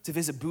India to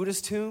visit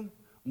Buddha's tomb.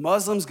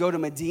 Muslims go to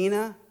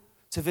Medina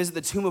to visit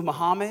the tomb of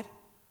Muhammad.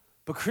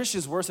 But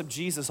Christians worship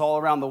Jesus all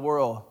around the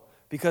world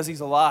because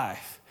he's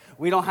alive.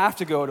 We don't have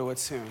to go to a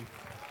tomb.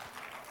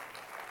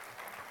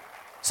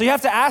 So you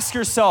have to ask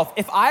yourself,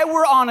 if I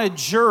were on a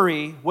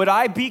jury, would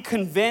I be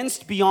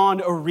convinced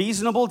beyond a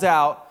reasonable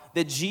doubt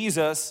that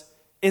Jesus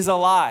is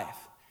alive?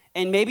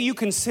 And maybe you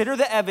consider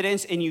the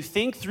evidence and you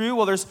think through,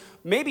 well, there's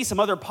maybe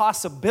some other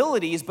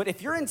possibilities, but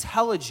if you're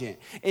intelligent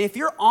and if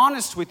you're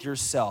honest with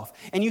yourself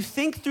and you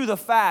think through the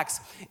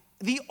facts,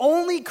 the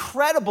only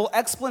credible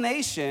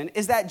explanation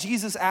is that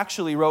Jesus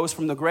actually rose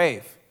from the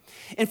grave.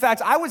 In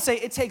fact, I would say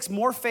it takes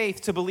more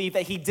faith to believe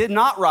that he did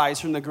not rise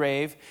from the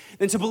grave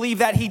than to believe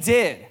that he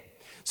did.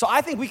 So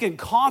I think we can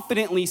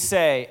confidently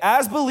say,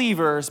 as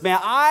believers, man,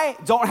 I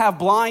don't have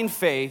blind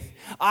faith.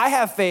 I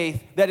have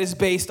faith that is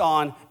based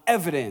on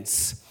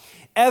evidence.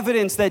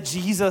 Evidence that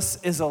Jesus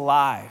is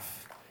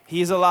alive.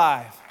 He is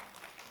alive.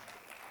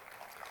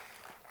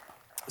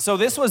 So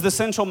this was the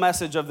central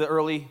message of the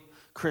early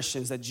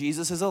Christians, that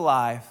Jesus is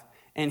alive,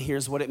 and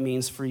here's what it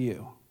means for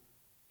you.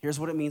 Here's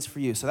what it means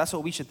for you. So that's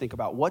what we should think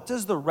about. What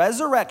does the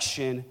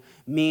resurrection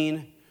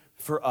mean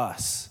for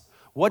us?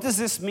 What does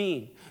this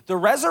mean? The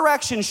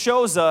resurrection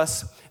shows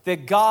us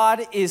that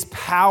God is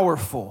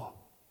powerful.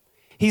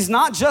 He's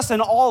not just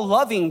an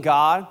all-loving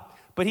God,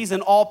 but he's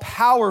an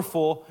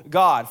all-powerful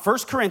God. 1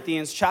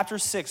 Corinthians chapter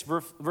 6,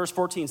 verse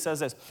 14 says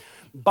this,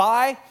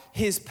 by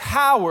his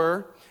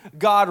power,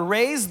 God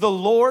raised the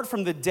Lord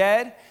from the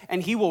dead,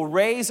 and he will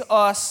raise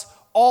us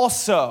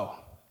also.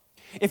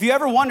 If you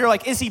ever wonder,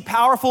 like, is he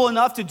powerful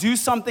enough to do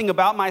something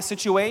about my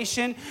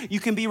situation? You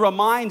can be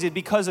reminded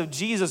because of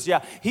Jesus.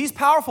 Yeah, he's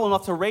powerful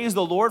enough to raise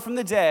the Lord from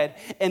the dead,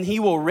 and he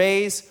will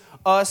raise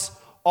us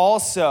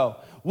also.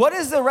 What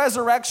does the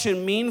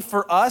resurrection mean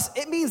for us?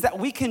 It means that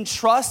we can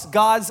trust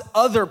God's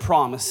other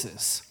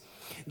promises.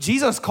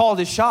 Jesus called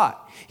his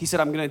shot. He said,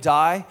 I'm going to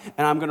die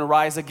and I'm going to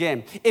rise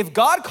again. If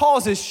God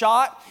calls his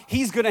shot,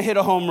 he's going to hit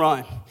a home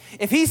run.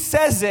 If he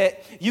says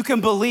it, you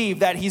can believe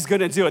that he's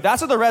going to do it.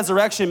 That's what the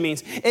resurrection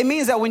means. It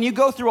means that when you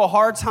go through a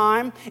hard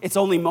time, it's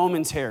only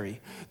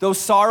momentary. Though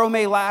sorrow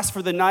may last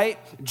for the night,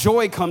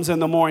 joy comes in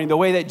the morning, the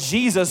way that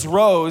Jesus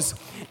rose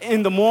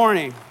in the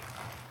morning.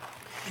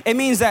 It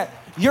means that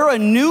you're a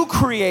new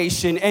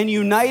creation and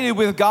united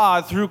with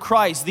God through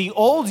Christ. The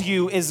old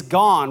you is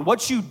gone.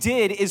 What you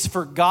did is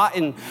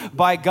forgotten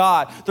by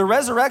God. The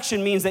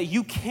resurrection means that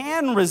you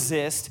can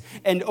resist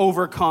and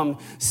overcome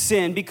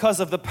sin because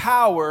of the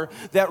power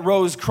that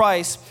rose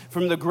Christ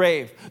from the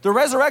grave. The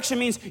resurrection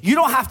means you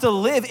don't have to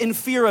live in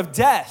fear of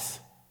death.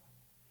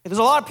 There's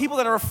a lot of people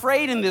that are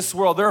afraid in this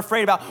world. They're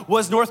afraid about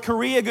what's North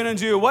Korea going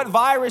to do? What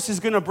virus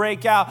is going to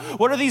break out?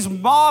 What are these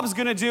mobs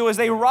going to do as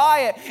they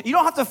riot? You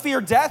don't have to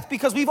fear death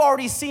because we've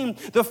already seen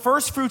the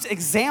first fruits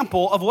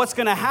example of what's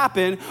going to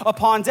happen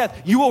upon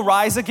death. You will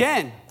rise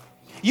again.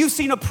 You've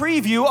seen a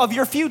preview of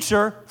your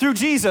future through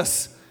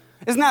Jesus.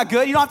 Isn't that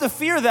good? You don't have to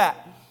fear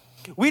that.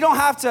 We don't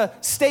have to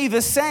stay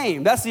the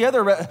same. That's the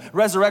other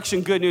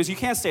resurrection good news. You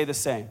can't stay the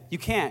same. You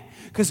can't.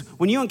 Because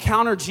when you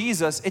encounter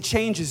Jesus, it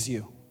changes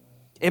you.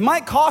 It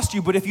might cost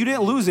you, but if you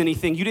didn't lose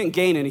anything, you didn't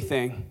gain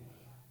anything.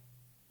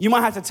 You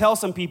might have to tell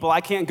some people, I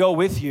can't go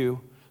with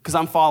you because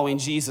I'm following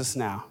Jesus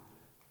now.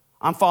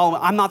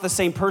 I'm not the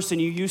same person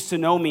you used to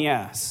know me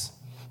as.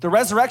 The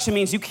resurrection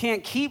means you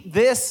can't keep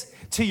this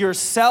to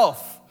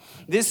yourself.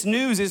 This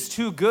news is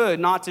too good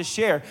not to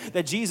share,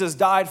 that Jesus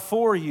died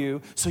for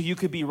you so you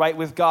could be right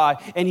with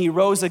God, and he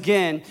rose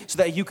again so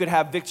that you could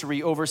have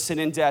victory over sin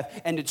and death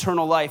and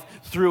eternal life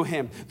through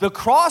him. The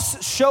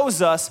cross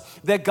shows us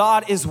that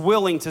God is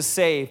willing to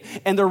save,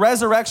 and the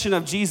resurrection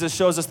of Jesus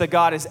shows us that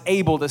God is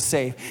able to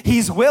save.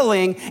 He's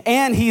willing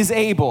and he's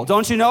able.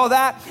 Don't you know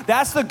that?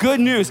 That's the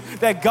good news,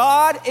 that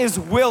God is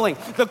willing.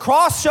 The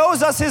cross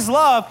shows us his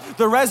love.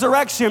 The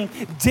resurrection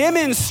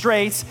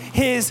demonstrates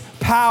his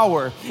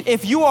power.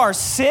 If you are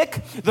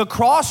sick, the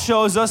cross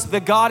shows us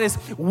that God is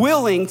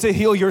willing to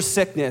heal your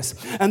sickness.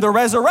 And the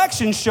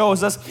resurrection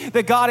shows us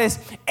that God is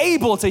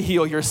able to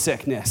heal your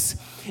sickness.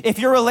 If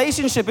your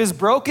relationship is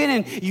broken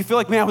and you feel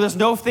like, man, there's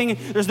no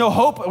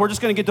hope, we're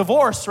just going to get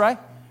divorced, right?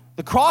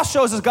 The cross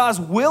shows us God's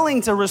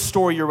willing to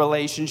restore your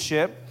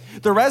relationship.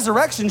 The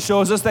resurrection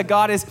shows us that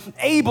God is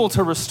able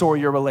to restore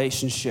your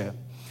relationship.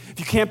 If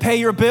you can't pay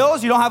your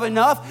bills, you don't have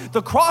enough,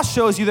 the cross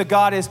shows you that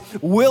God is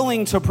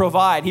willing to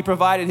provide. He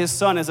provided his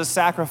son as a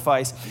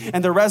sacrifice.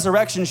 And the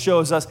resurrection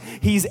shows us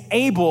he's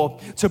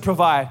able to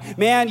provide.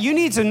 Man, you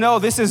need to know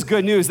this is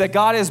good news, that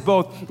God is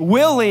both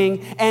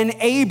willing and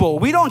able.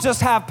 We don't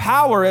just have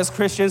power as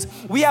Christians,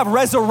 we have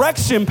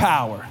resurrection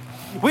power.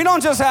 We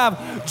don't just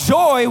have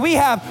joy, we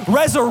have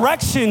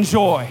resurrection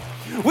joy.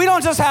 We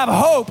don't just have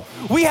hope,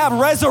 we have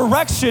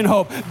resurrection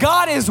hope.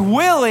 God is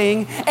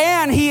willing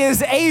and he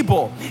is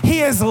able.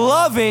 He is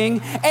loving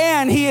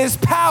and he is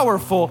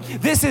powerful.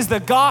 This is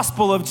the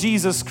gospel of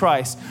Jesus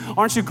Christ.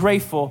 Aren't you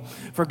grateful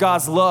for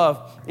God's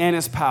love and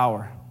his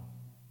power?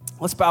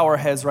 Let's bow our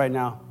heads right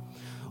now.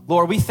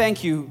 Lord, we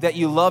thank you that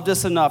you loved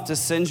us enough to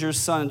send your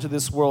son into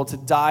this world to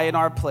die in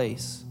our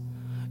place.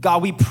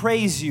 God, we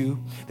praise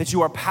you that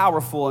you are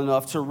powerful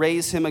enough to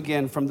raise him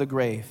again from the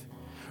grave.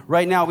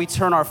 Right now, we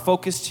turn our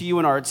focus to you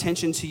and our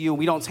attention to you, and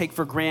we don't take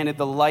for granted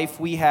the life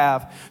we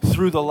have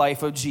through the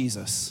life of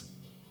Jesus.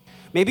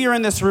 Maybe you're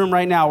in this room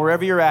right now,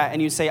 wherever you're at,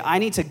 and you say, I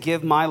need to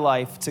give my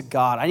life to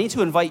God. I need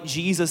to invite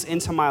Jesus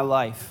into my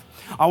life.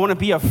 I want to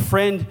be a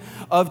friend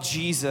of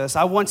Jesus.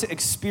 I want to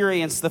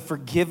experience the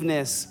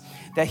forgiveness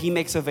that he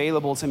makes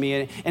available to me.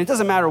 And it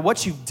doesn't matter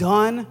what you've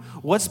done,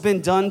 what's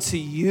been done to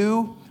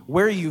you,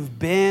 where you've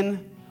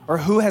been, or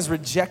who has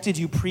rejected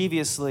you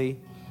previously.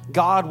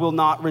 God will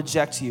not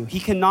reject you. He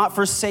cannot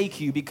forsake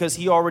you because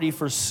he already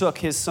forsook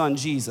his son,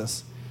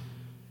 Jesus.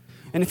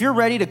 And if you're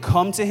ready to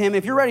come to him,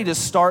 if you're ready to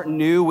start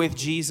new with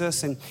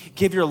Jesus and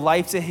give your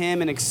life to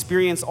him and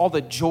experience all the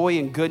joy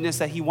and goodness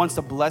that he wants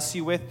to bless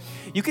you with,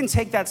 you can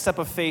take that step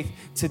of faith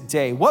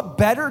today. What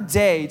better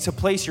day to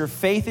place your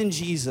faith in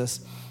Jesus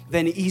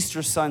than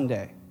Easter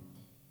Sunday?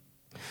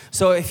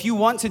 So if you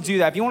want to do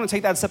that, if you want to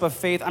take that step of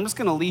faith, I'm just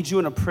going to lead you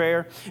in a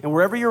prayer. And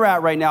wherever you're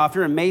at right now, if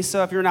you're in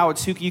Mesa, if you're in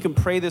Ahwatukee, you can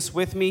pray this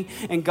with me.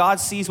 And God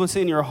sees what's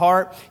in your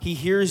heart. He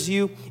hears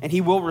you, and he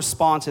will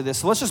respond to this.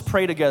 So let's just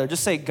pray together.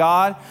 Just say,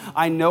 God,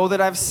 I know that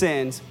I've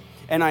sinned,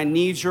 and I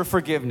need your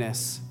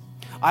forgiveness.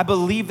 I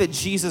believe that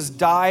Jesus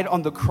died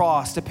on the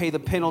cross to pay the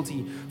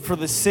penalty for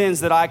the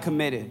sins that I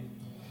committed.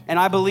 And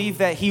I believe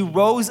that he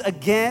rose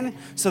again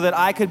so that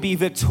I could be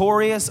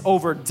victorious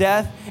over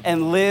death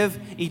and live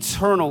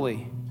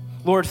eternally.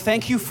 Lord,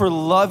 thank you for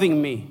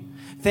loving me.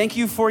 Thank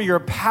you for your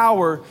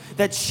power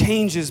that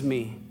changes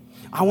me.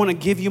 I want to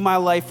give you my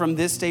life from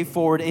this day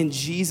forward. In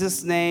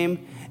Jesus'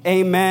 name,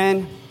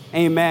 amen,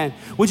 amen.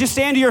 Would you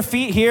stand to your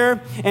feet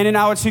here and in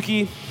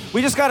Ahwatukee?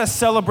 We just got to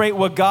celebrate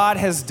what God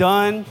has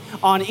done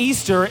on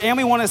Easter, and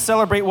we want to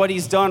celebrate what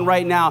he's done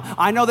right now.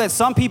 I know that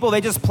some people, they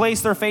just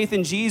place their faith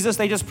in Jesus.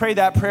 They just prayed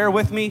that prayer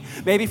with me,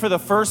 maybe for the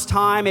first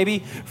time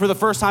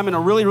in a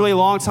really, really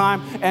long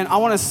time, and I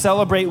want to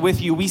celebrate with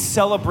you. We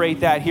celebrate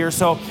that here.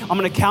 So I'm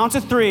going to count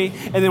to 3,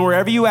 and then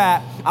wherever you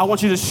at, I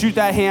want you to shoot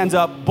that hands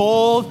up,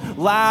 bold,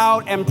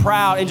 loud, and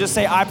proud, and just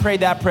say, I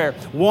prayed that prayer.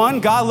 1,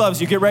 God loves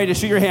you. Get ready to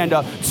shoot your hand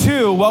up.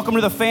 2, welcome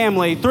to the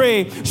family.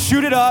 3,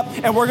 shoot it up,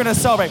 and we're going to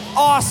celebrate.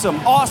 Awesome,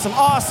 awesome,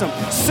 awesome.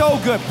 So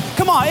good.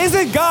 Come on,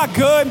 isn't God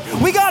good?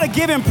 We got to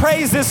give him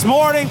praise this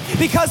morning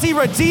because he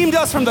redeemed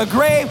us from the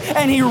grave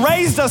and he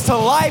raised us to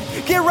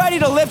life. Get ready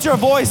to lift your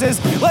voices.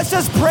 Let's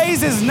just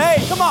praise his name.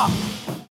 Come on.